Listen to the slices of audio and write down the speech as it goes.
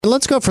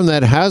Let's go from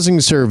that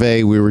housing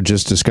survey we were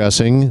just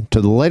discussing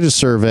to the latest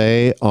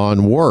survey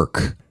on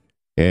work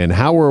and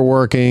how we're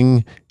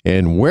working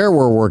and where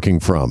we're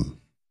working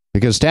from.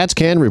 Because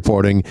StatsCan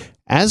reporting,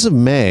 as of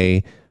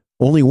May,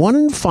 only 1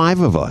 in 5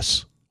 of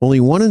us,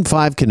 only 1 in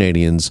 5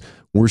 Canadians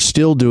were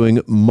still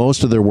doing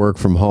most of their work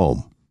from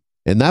home.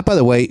 And that, by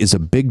the way, is a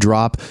big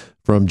drop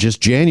from just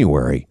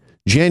January.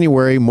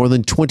 January, more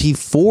than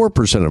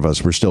 24% of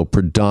us were still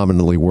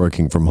predominantly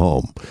working from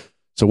home.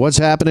 So what's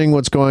happening?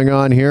 What's going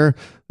on here?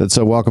 Let's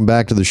welcome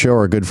back to the show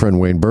our good friend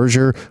Wayne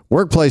Berger,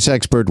 workplace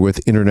expert with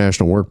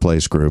International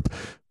Workplace Group.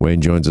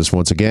 Wayne joins us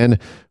once again.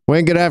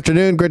 Wayne, good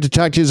afternoon. Great to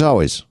talk to you as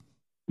always.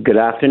 Good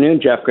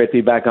afternoon, Jeff. Great to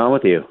be back on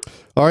with you.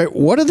 All right.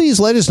 What are these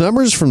latest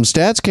numbers from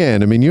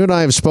StatsCan? I mean, you and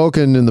I have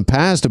spoken in the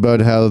past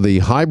about how the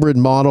hybrid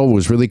model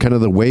was really kind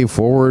of the way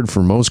forward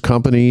for most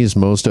companies,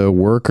 most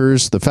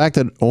workers. The fact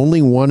that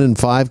only 1 in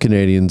 5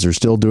 Canadians are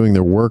still doing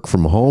their work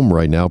from home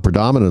right now,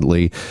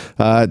 predominantly,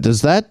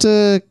 does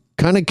that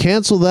kind of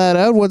cancel that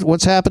out?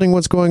 What's happening?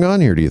 What's going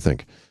on here, do you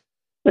think?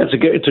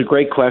 It's a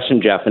great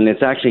question, Jeff, and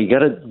it's actually, you got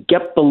to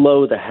get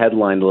below the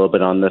headline a little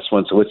bit on this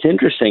one. So what's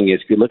interesting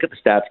is if you look at the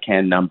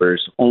StatsCan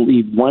numbers,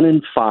 only 1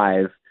 in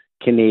 5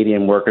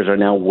 Canadian workers are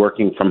now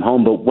working from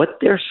home. But what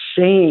they're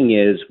saying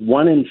is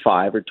 1 in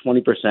 5 or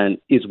 20%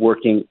 is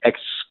working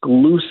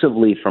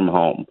exclusively from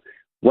home.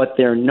 What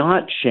they're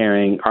not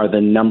sharing are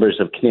the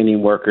numbers of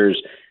Canadian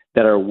workers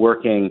that are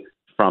working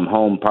from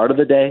home part of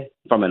the day,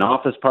 from an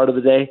office part of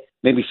the day,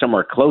 maybe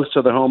somewhere close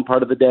to their home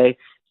part of the day.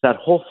 That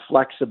whole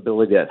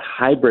flexibility, that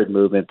hybrid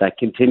movement that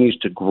continues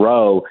to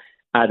grow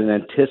at an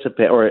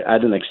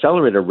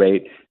accelerated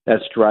rate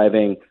that's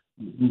driving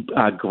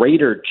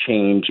greater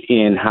change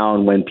in how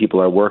and when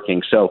people are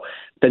working. So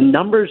the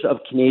numbers of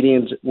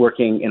Canadians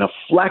working in a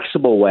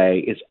flexible way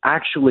is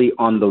actually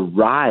on the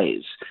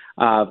rise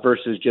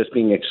versus just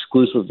being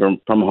exclusive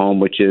from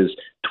home, which is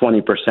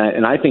 20%.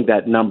 And I think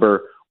that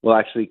number will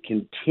actually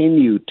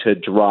continue to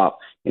drop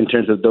in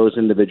terms of those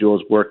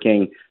individuals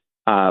working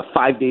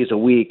 5 days a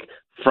week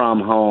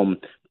from home,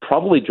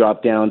 probably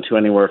drop down to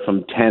anywhere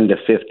from 10 to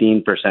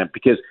 15%,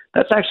 because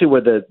that's actually where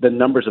the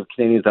numbers of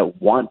Canadians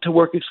that want to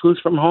work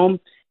exclusive from home,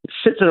 it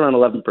sits at around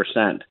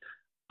 11%.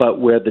 But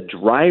where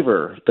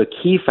the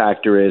key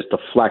factor is the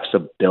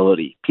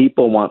flexibility.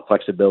 People want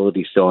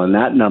flexibility still, and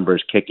that number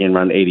is kicking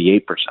around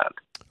 88%.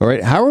 All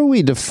right. How are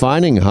we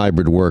defining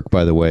hybrid work,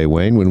 by the way,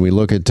 Wayne? When we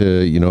look at,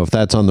 if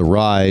that's on the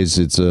rise,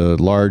 it's a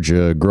large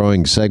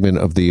growing segment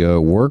of the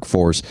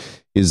workforce.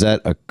 Is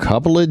that a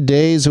couple of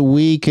days a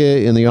week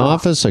in the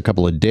office, a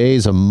couple of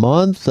days a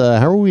month?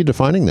 How are we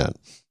defining that?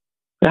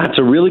 That's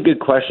a really good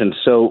question.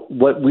 So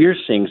what we're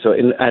seeing,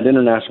 at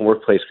International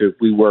Workplace Group,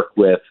 we work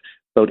with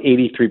about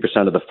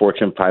 83% of the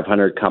Fortune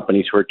 500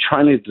 companies who are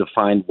trying to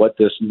define what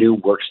this new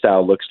work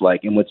style looks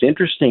like. And what's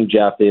interesting,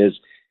 Jeff, is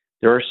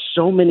there are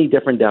so many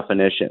different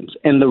definitions.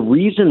 And the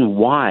reason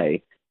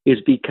why is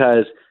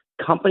because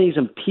companies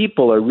and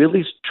people are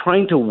really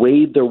trying to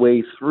wade their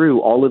way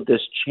through all of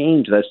this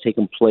change that's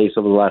taken place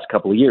over the last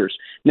couple of years.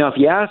 Now, if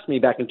you asked me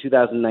back in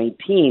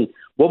 2019,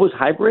 what was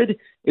hybrid?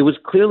 It was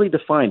clearly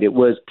defined. It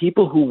was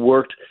people who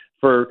worked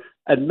for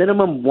a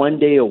minimum 1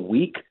 day a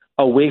week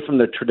away from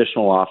the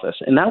traditional office.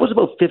 And that was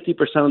about 50%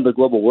 of the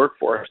global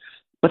workforce.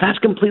 But that's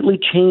completely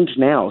changed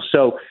now.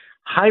 So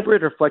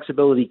hybrid or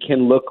flexibility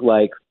can look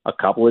like a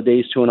couple of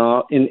days in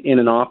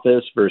an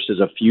office versus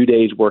a few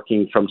days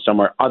working from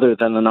somewhere other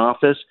than an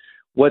office.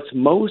 What's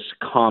most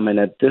common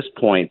at this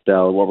point,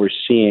 though, what we're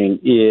seeing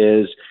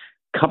is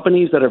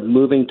companies that are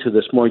moving to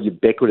this more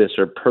ubiquitous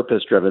or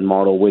purpose-driven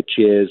model, which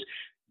is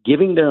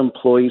giving their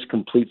employees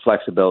complete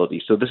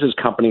flexibility. So this is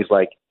companies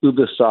like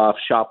Ubisoft,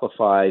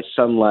 Shopify,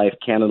 Sun Life,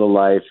 Canada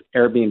Life,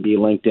 Airbnb,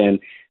 LinkedIn.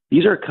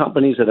 These are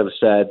companies that have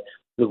said,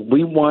 look,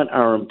 we want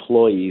our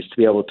employees to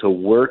be able to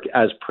work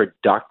as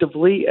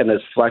productively and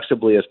as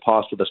flexibly as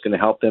possible. That's going to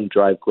help them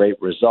drive great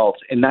results.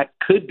 And that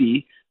could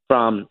be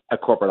from a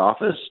corporate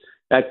office.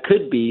 That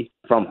could be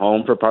from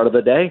home for part of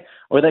the day,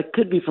 or that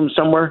could be from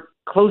somewhere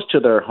close to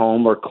their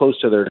home or close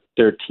to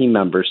their team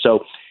members.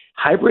 So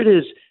hybrid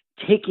is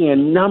taking a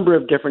number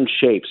of different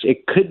shapes.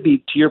 It could be,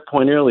 to your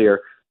point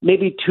earlier,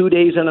 maybe 2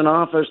 days in an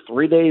office,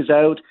 3 days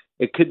out.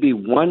 It could be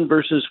 1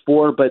 versus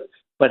 4, but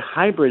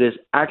hybrid is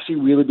actually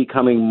really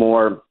becoming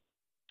more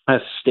a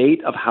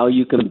state of how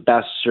you can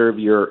best serve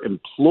your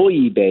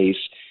employee base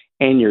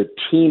and your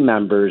team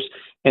members.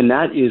 And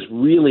that is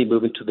really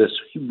moving to this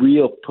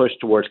real push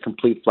towards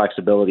complete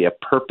flexibility, a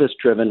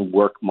purpose-driven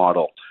work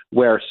model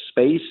where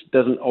space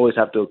doesn't always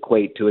have to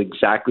equate to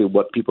exactly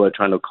what people are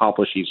trying to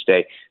accomplish each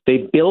day.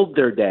 They build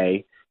their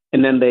day,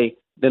 and then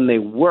they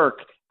work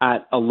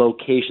at a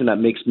location that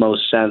makes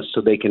most sense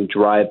so they can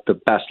drive the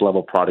best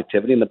level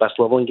productivity and the best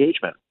level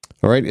engagement.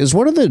 All right. Is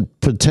one of the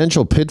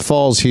potential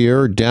pitfalls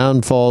here,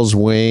 downfalls,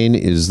 Wayne,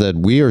 is that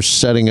we are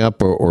setting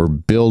up or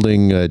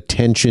building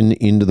tension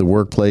into the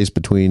workplace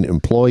between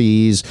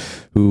employees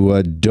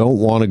who don't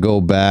want to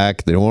go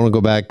back. They don't want to go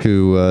back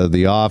to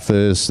the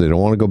office. They don't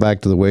want to go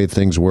back to the way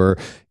things were,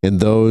 and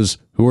those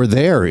who are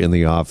there in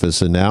the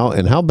office and now.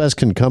 And how best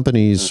can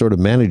companies sort of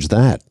manage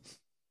that?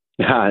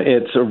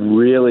 It's a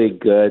really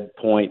good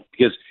point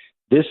because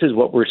this is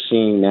what we're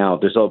seeing now.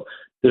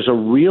 There's a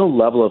real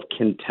level of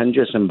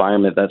contentious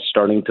environment that's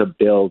starting to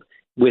build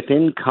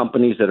within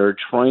companies that are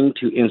trying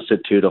to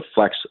institute a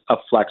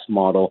flex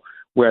model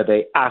where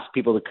they ask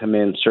people to come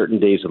in certain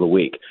days of the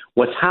week.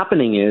 What's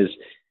happening is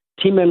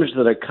team members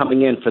that are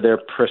coming in for their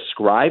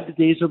prescribed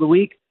days of the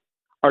week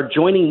are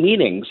joining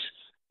meetings,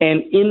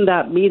 and in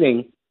that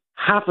meeting,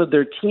 half of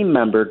their team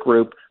member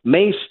group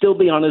may still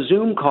be on a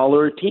Zoom call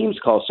or a Teams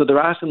call. So they're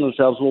asking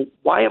themselves, well,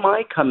 why am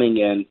I coming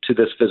in to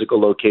this physical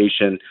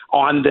location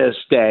on this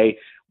day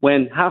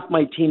when half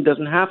my team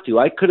doesn't have to?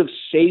 I could have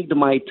saved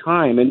my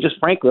time and just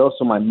frankly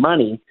also my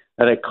money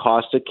that it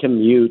cost to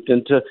commute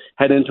and to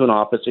head into an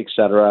office, et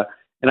cetera.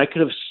 And I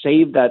could have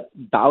saved that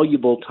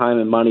valuable time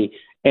and money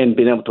and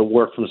been able to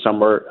work from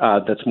somewhere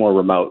that's more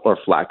remote or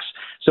flex.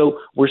 So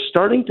we're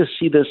starting to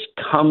see this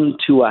come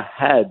to a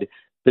head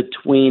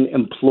between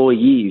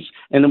employees,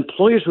 and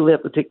employers really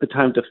have to take the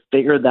time to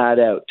figure that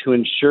out, to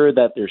ensure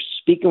that they're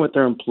speaking with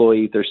their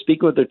employees, they're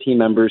speaking with their team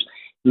members,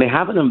 and they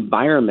have an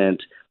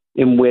environment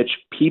in which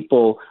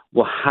people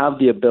will have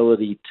the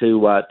ability to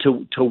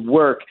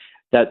work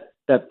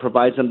that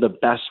provides them the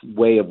best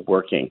way of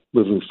working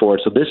moving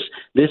forward. So this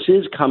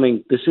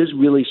is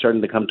really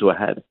starting to come to a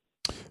head.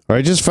 All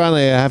right, just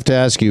finally, I have to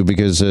ask you,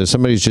 because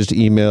somebody's just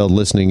emailed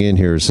listening in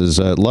here, says,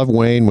 love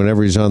Wayne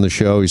whenever he's on the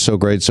show. He's so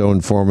great, so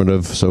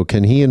informative. So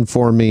can he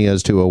inform me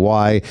as to a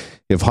why,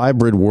 if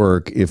hybrid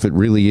work, if it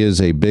really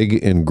is a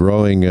big and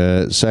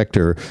growing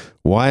sector,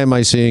 why am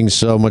I seeing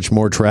so much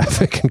more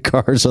traffic and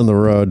cars on the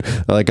road,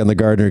 like on the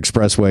Gardiner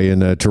Expressway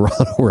in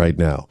Toronto right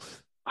now?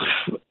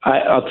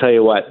 I'll tell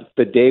you what,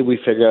 the day we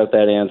figure out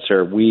that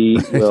answer, we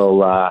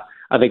will...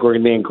 I think we're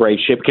going to be in great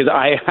shape because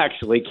I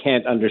actually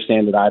can't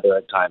understand it either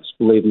at times,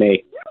 believe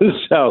me.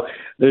 So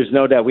there's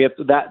no doubt we have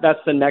to, that's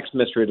the next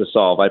mystery to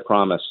solve, I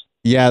promise.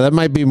 Yeah, that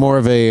might be more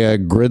of a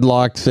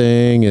gridlock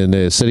thing and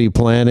a city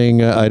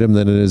planning item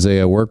than it is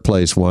a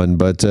workplace one.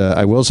 But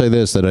I will say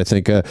this, that I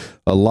think a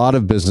lot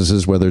of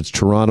businesses, whether it's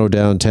Toronto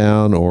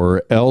downtown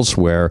or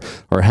elsewhere,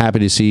 are happy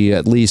to see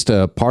at least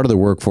part of the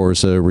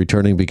workforce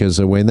returning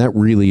because, Wayne, that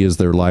really is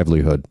their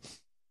livelihood.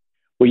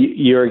 Well,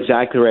 you're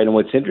exactly right. And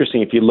what's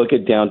interesting, if you look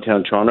at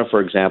downtown Toronto, for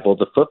example,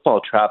 the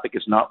football traffic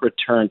has not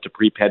returned to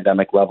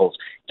pre-pandemic levels.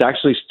 It's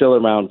actually still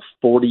around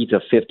 40 to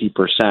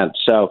 50%.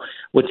 So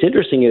what's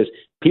interesting is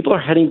people are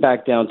heading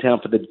back downtown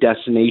for the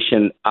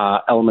destination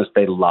elements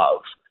they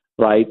love,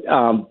 right?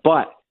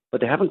 But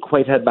they haven't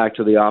quite head back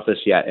to the office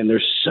yet. And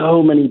there's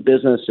so many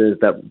businesses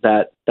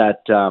that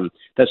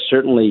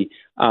certainly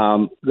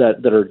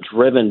that are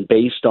driven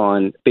based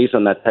on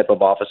that type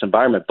of office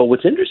environment. But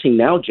what's interesting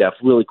now, Jeff,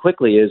 really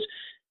quickly is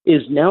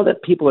now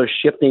that people are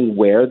shifting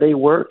where they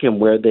work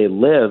and where they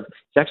live,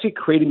 it's actually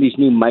creating these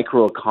new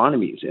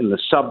microeconomies in the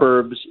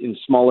suburbs, in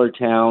smaller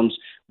towns,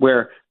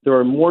 where there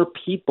are more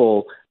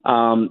people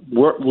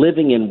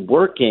living and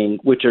working,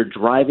 which are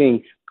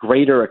driving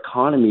greater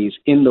economies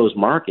in those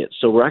markets.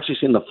 So we're actually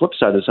seeing the flip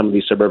side of some of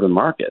these suburban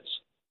markets.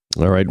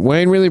 All right,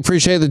 Wayne, really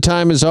appreciate the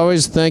time as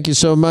always. Thank you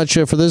so much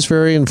for this.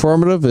 Very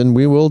informative, and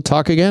we will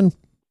talk again.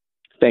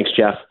 Thanks,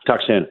 Jeff.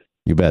 Talk soon.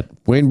 You bet.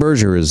 Wayne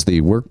Berger is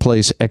the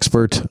workplace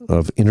expert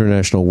of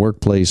International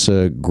Workplace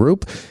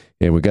Group,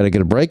 and we got to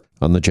get a break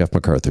on the Jeff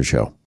MacArthur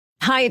Show.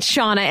 Hi, it's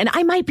Shauna, and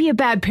I might be a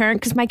bad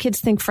parent because my kids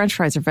think French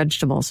fries are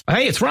vegetables.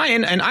 Hey, it's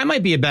Ryan, and I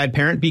might be a bad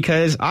parent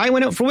because I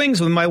went out for wings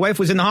when my wife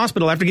was in the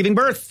hospital after giving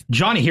birth.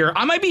 Johnny here.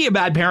 I might be a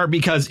bad parent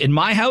because in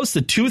my house,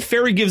 the tooth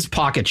fairy gives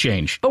pocket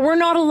change. But we're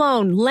not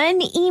alone. Len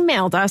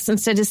emailed us and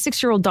said his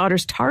 6-year-old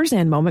daughter's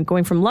Tarzan moment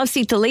going from love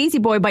seat to lazy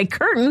boy by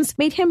curtains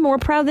made him more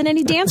proud than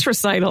any dance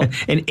recital.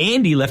 And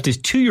Andy left his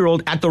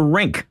 2-year-old at the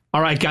rink.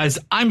 All right, guys,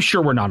 I'm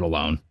sure we're not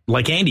alone.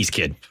 Like Andy's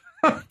kid.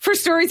 For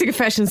stories and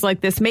confessions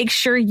like this, make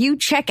sure you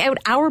check out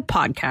our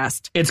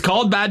podcast. It's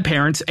called Bad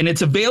Parents, and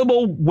it's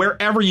available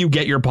wherever you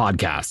get your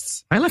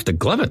podcasts. I left a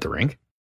glove at the rink.